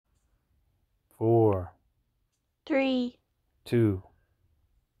4, 3, 2,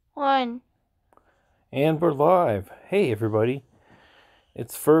 1. and we're live. Hey everybody,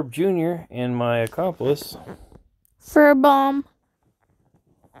 it's FURBjr and my accomplice. FURBjr.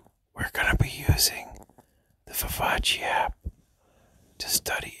 We're gonna be using the Vivace app to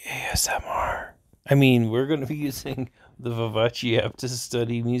study ASMR. We're gonna be using the Vivace app to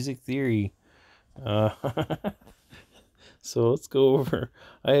study music theory. So let's go over.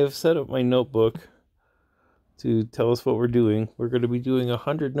 I have set up my notebook to tell us what we're doing. We're going to be doing a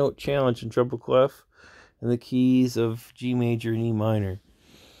 100-note challenge in Treble Clef and the keys of G major and E minor.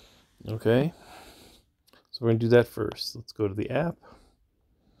 Okay? So we're going to do that first. Let's go to the app.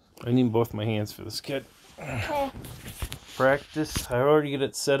 I need both my hands for this kid. Practice. I already get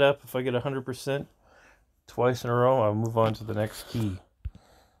it set up. If I get 100% twice in a row, I'll move on to the next key.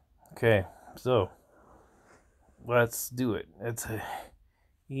 Okay, so let's do it. It's a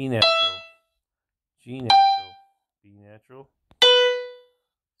E natural, G natural, B natural,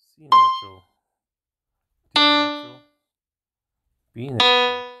 C natural, D natural, B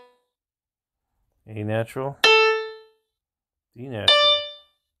natural, A natural, D natural,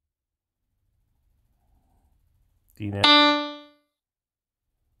 D natural,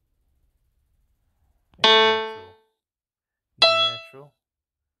 A natural,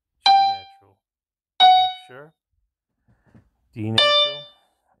 E natural, G natural, F sharp, D natural,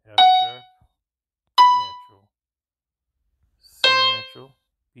 F sharp, E natural, C natural,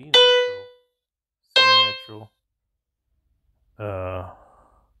 B natural, C natural,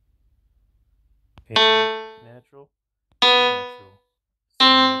 A natural, E natural, C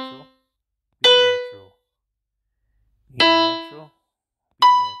natural, B natural, E natural, B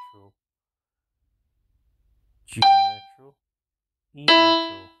natural, G natural, E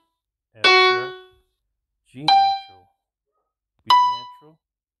natural, F sharp, G natural, B natural,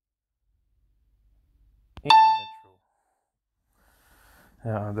 A natural.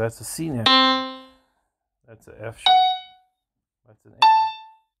 Now that's a C natural. That's a F sharp. That's an A.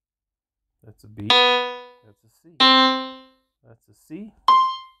 That's a B. That's a C. That's a C.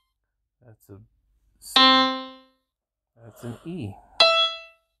 That's a C. That's an E.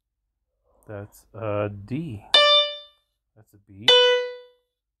 That's a D. That's a B.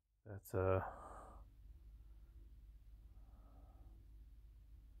 That's a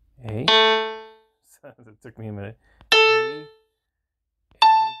A. That took me a minute. A,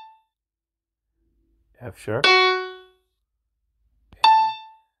 F sharp, A,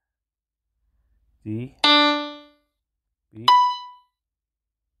 D, B,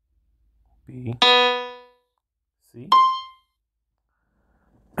 B, C,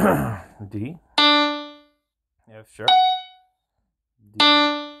 D, F sharp, D,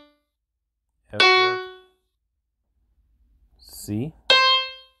 F sharp, C,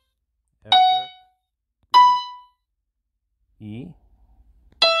 F sharp, B, E,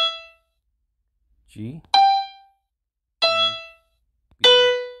 G, B,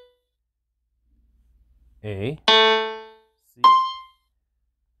 A, C,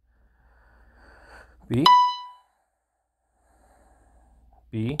 B,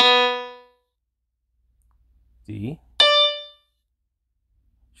 B, D,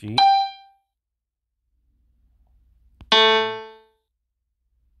 G,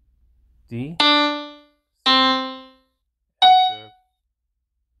 D, C, F sharp,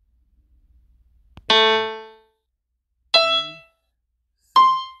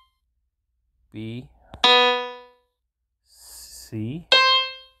 B, C,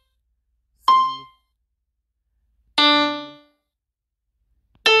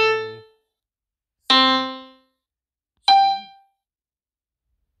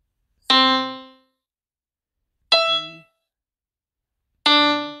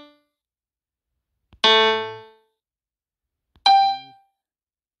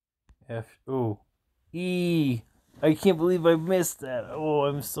 F, oh, E. I can't believe I missed that. Oh,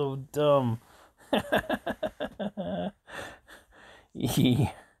 I'm so dumb. E.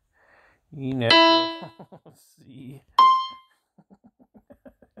 E natural. C.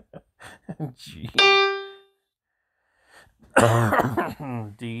 G.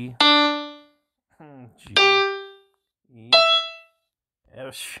 D. G. E.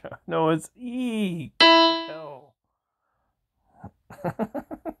 F sharp. No, it's E. Hell.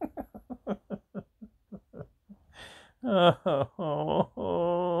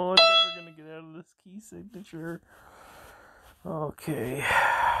 Oh, I'm never gonna get out of this key signature. Okay.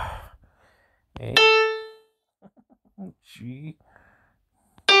 A, G,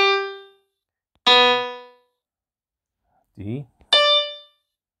 D,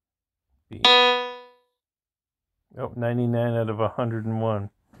 B. Oh, 99 out of 101.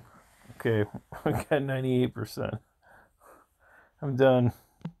 Okay, I got 98%. I'm done.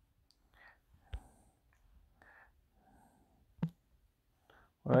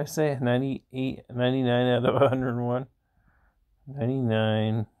 What did I say? 98, 99 out of 101?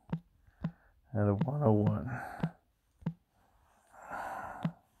 99 out of 101.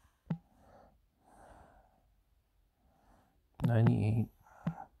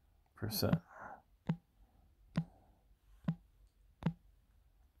 98%.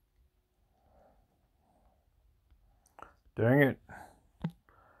 Dang it.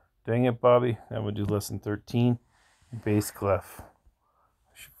 Dang it, Bobby. That would do lesson 13. Bass clef.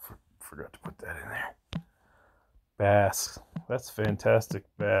 I forgot to put that in there. Bass. That's fantastic.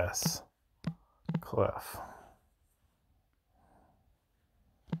 Bass clef.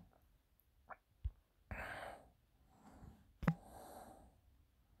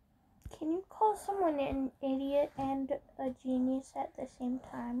 Can you call someone an idiot and a genius at the same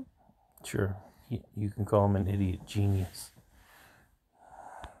time? Sure. You can call him an idiot genius.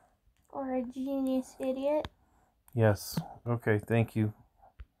 Or a genius idiot? Yes. Okay, thank you.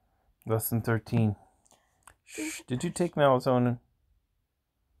 Lesson 13. Shh. Did you take melatonin?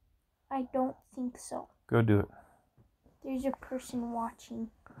 I don't think so. Go do it. There's a person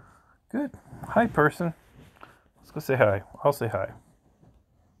watching. Good. Hi, person. Let's go say hi. I'll say hi.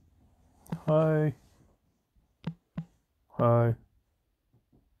 Hi. Hi.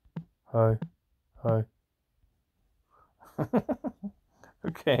 Hi. Hi.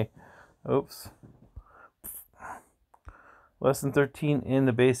 Okay. Oops. Lesson 13 in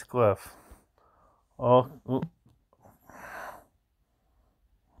the bass clef. You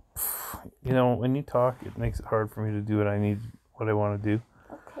know, when you talk, it makes it hard for me to do what I want to do.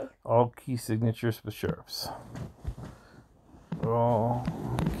 Okay. All key signatures with sharps. All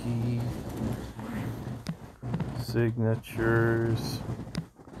key signatures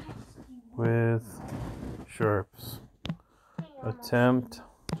with sharps. Attempt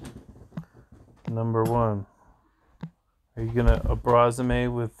number 1. Are you gonna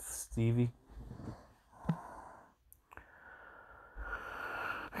abrasame with Stevie?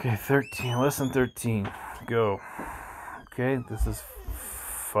 Okay, 13. Lesson 13. Go. Okay, this is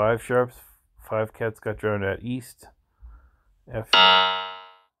 5 sharps. 5 cats got drowned at east. F.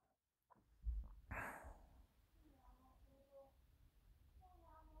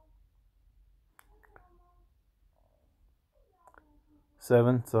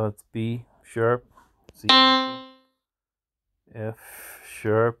 7, so it's B sharp, C, F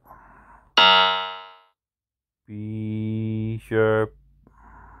sharp, B sharp,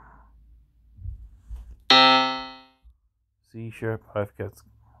 C sharp, 5 cats.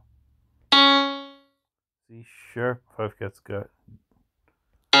 C sharp, 5 cats got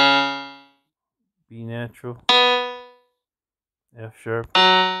B natural, F sharp, D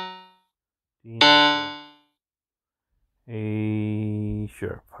natural, A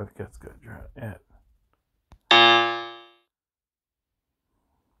sharp, 5 cats got drowned at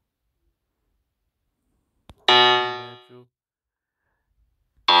natural,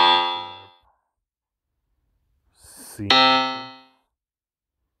 C natural,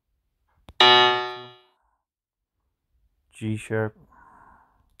 G sharp,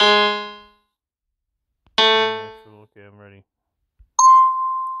 natural. Okay, I'm ready.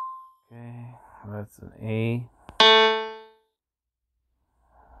 Okay, that's an A.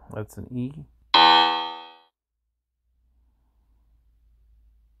 That's an E.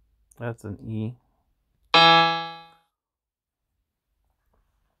 That's an E.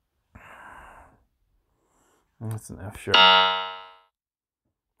 That's an F sharp.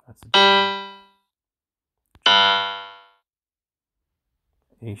 That's a G.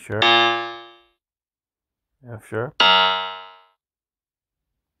 A sharp. F sharp.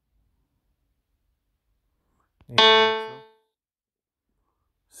 A natural.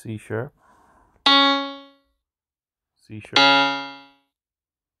 C sharp. C sharp.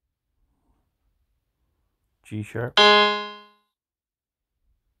 G sharp. A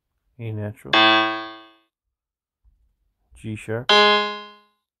natural. G sharp. A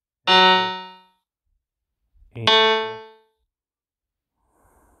natural.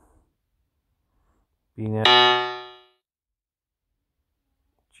 B natural.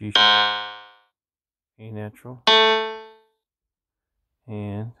 G sharp. A natural.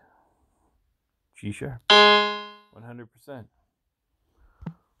 And G sharp. 100%.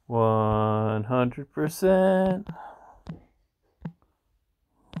 100%.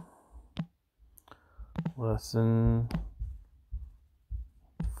 Lesson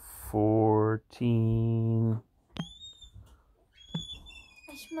 14.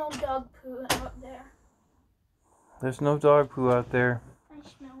 I smell dog poo out there. There's no dog poo out there. I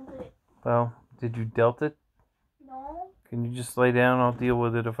smelled it. Well, did you dealt it? No. Can you just lay down? I'll deal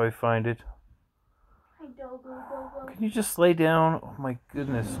with it if I find it. I do. Can you just lay down? Oh my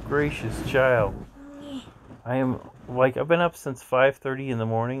goodness gracious, child. I am, like, I've been up since 5:30 in the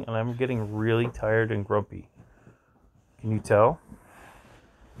morning and I'm getting really tired and grumpy. Can you tell?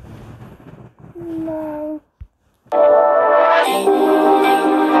 No.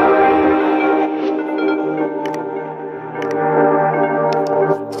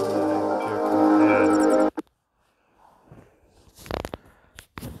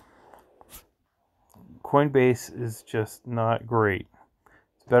 Coinbase is just not great.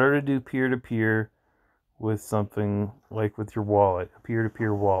 It's better to do peer-to-peer with something like with your wallet, a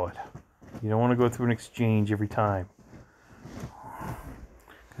peer-to-peer wallet. You don't want to go through an exchange every time,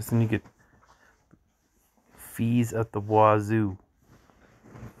 because then you get fees at the wazoo,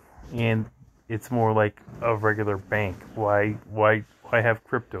 and it's more like a regular bank. Why have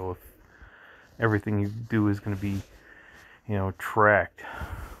crypto if everything you do is going to be, tracked?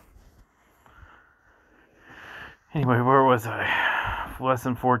 Anyway, where was I?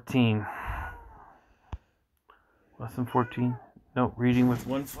 Lesson 14. Lesson 14. No, reading with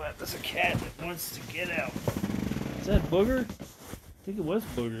one flat. There's a cat that wants to get out. Is that Booger? I think it was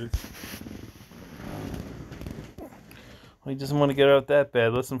Booger. Well, he doesn't want to get out that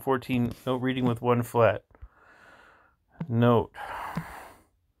bad. Lesson 14. Note reading with one flat. Note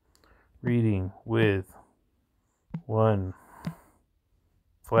reading with one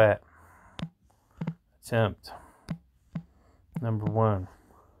flat. Attempt number 1.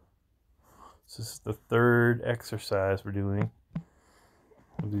 This is the third exercise we're doing.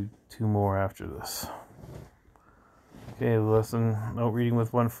 We'll do 2 more after this. Okay, lesson, note reading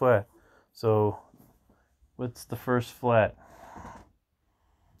with one flat. So, what's the first flat?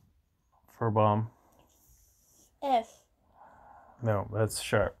 FURBjr. F. No, that's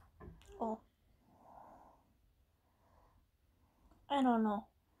sharp. Oh. I don't know.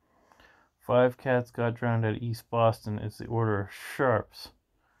 5 cats got drowned at East Boston. It's the order of sharps.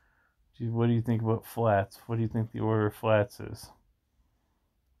 What do you think about flats? What do you think the order of flats is?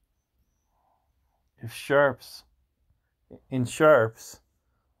 If sharps, in sharps,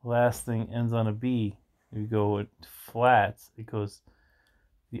 last thing ends on a B. If you go with flats, it goes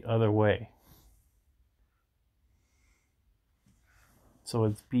the other way. So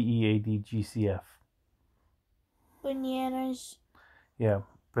it's BEADGCF. Bananas. Yeah,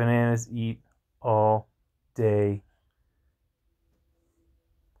 bananas eat all day.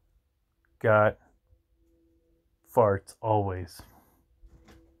 Got farts always.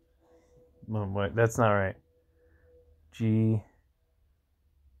 No, wait, that's not right. GC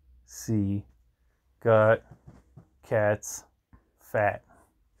got cats fat.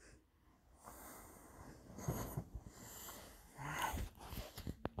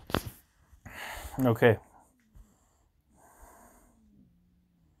 Okay.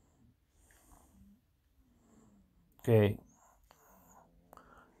 Okay.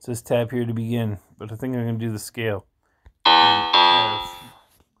 It says tab here to begin, but I think I'm going to do the scale.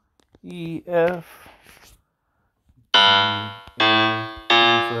 E, F, G, A, B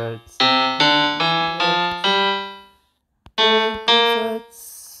flat, C, D, E, F, G, A, B flat,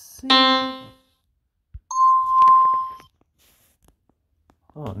 C.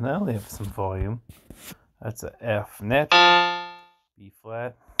 Oh, now they have some volume. That's a F net, B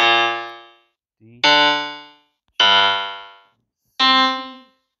flat, D,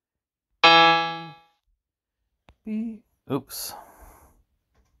 B. Oops.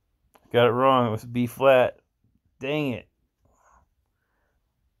 Got it wrong. It was B flat. Dang it.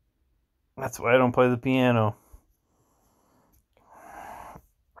 That's why I don't play the piano.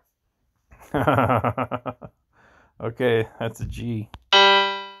 Okay, that's a G.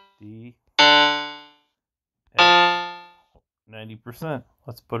 D. F. 90%.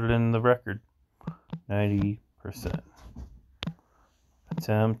 Let's put it in the record. 90%.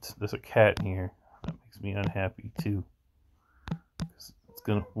 Attempt. There's a cat in here. That makes me unhappy too. It's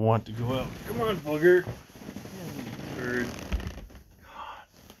gonna want to go out. Come on, booger. Bird.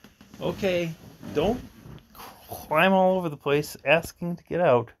 Okay, don't climb all over the place asking to get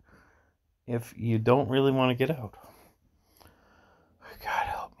out if you don't really want to get out. God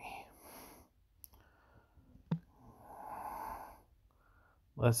help me.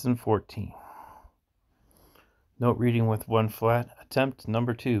 Lesson 14. Note reading with one flat. Attempt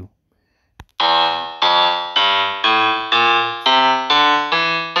number 2.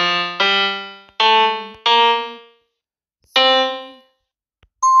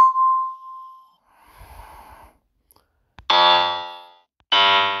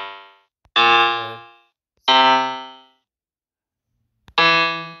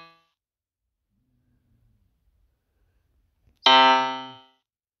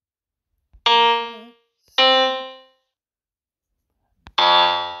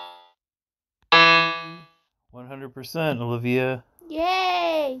 %, Olivia.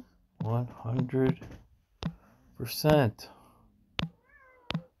 Yay! 100%.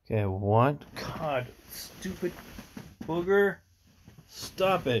 Okay, one. God, stupid booger.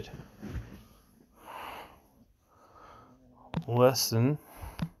 Stop it. Lesson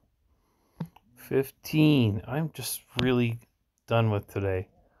 15. I'm just really done with today.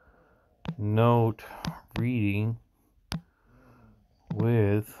 Note reading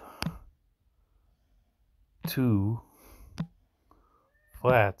with 2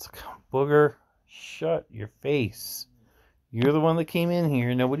 flats. Booger, shut your face. You're the one that came in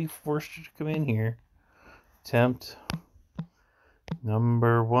here. Nobody forced you to come in here. Attempt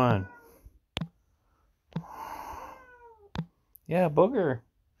number 1. Yeah, Booger.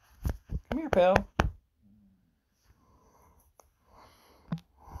 Come here, pal.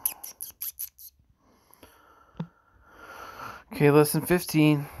 Okay, lesson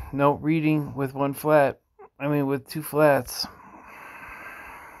 15. Note reading with 1 flat. With 2 flats.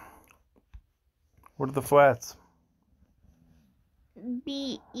 What are the flats?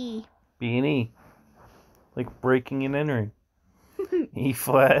 B-E. B and E. Like breaking and entering. E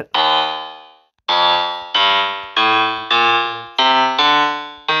flat.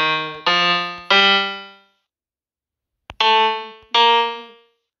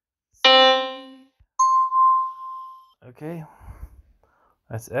 Okay.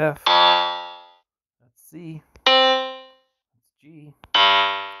 That's F. That's C. That's G.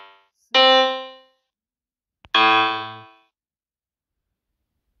 C.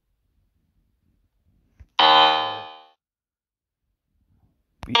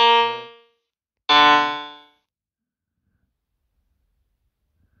 B flat.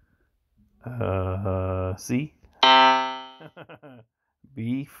 C.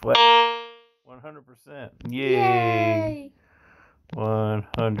 B flat. 100%. Yay!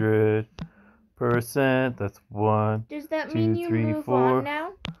 100%. That's 1. Does that 2, mean you 3, move 4. on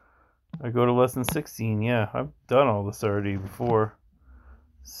now? I go to lesson 16. Yeah, I've done all this already before.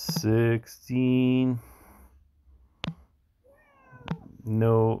 16.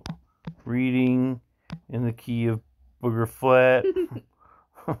 No reading in the key of booger flat.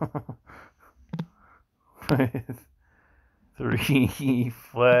 With 3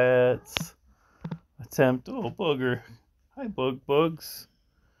 flats. Attempt. Oh, booger. Hi, bugs.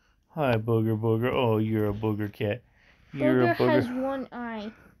 Hi, booger. Oh, you're a booger cat. You're Booger a booger. has 1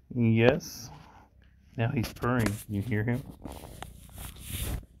 eye. Yes. Now he's purring. You hear him?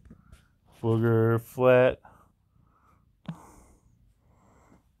 Booger flat.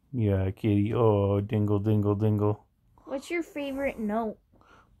 Yeah, kitty. Oh, dingle. What's your favorite note?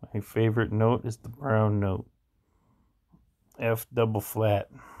 My favorite note is the brown note. F double flat.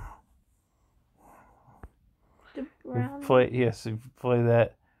 The brown. If you play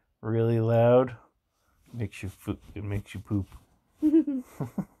that really loud, it makes you poop.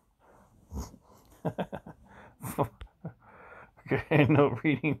 Okay, no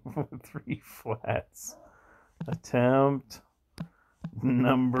reading with 3 flats. Attempt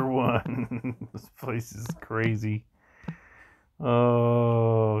number 1. This place is crazy.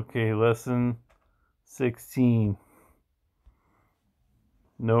 Oh, okay, lesson 16.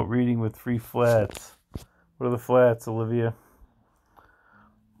 Note reading with 3 flats. What are the flats, Olivia?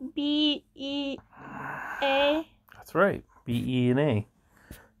 B-E-A. That's right. B, E, and A.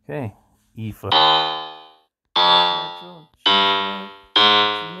 Okay. E flat. G natural, G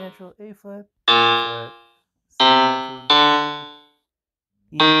natural, A flat, B flat, C natural,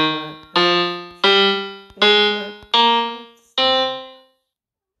 D, E flat, F, G, A flat, B flat, C,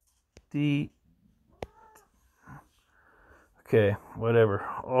 D. Okay, whatever.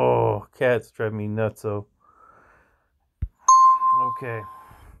 Oh, cats drive me nuts. So, okay.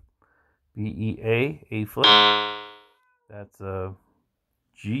 B, E, A flat. That's a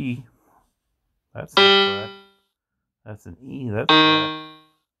G. That's not flat. That's an E. That's flat.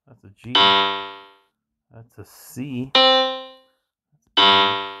 That's a G. That's a C.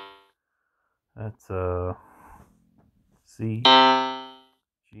 That's a C.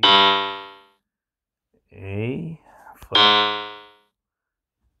 G. A flat.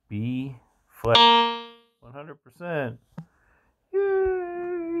 B flat. 100%.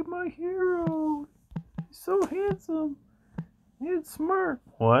 Yay, my hero. He's so handsome and smart.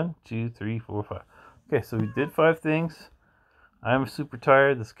 1, 2, 3, 4, 5. Okay, so we did 5 things. I'm super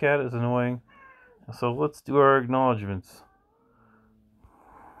tired. This cat is annoying. So let's do our acknowledgements.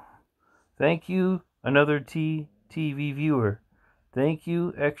 Thank you, another TV viewer. Thank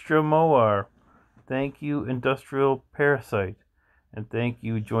you, Extra Moar. Thank you, Industrial Parasite. And thank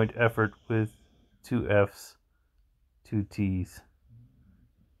you, joint effort with 2 F's, 2 T's.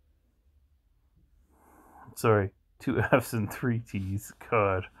 Sorry, 2 F's and 3 T's.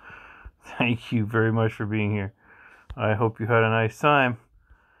 God. Thank you very much for being here. I hope you had a nice time.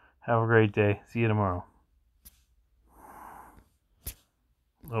 Have a great day. See you tomorrow.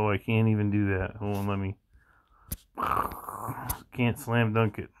 Oh, I can't even do that. Hold on, let me. Can't slam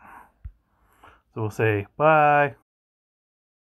dunk it. So we'll say bye.